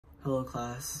Hello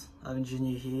class, I'm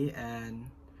Junyi and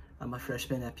I'm a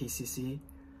freshman at PCC.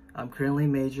 I'm currently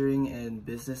majoring in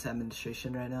business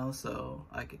administration right now,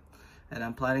 and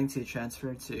I'm planning to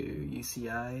transfer to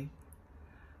UCI.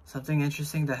 Something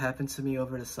interesting that happened to me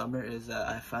over the summer is that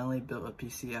I finally built a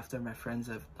PC after my friends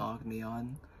have dogged me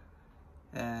on,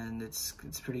 and it's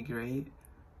pretty great.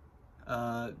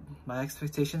 My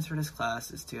expectations for this class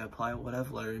is to apply what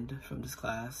I've learned from this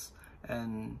class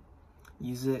and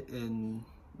use it in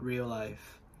real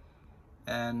life.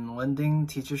 And one thing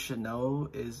teachers should know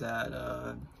is that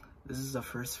this is a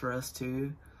first for us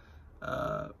too.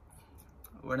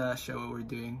 We're not sure what we're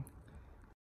doing.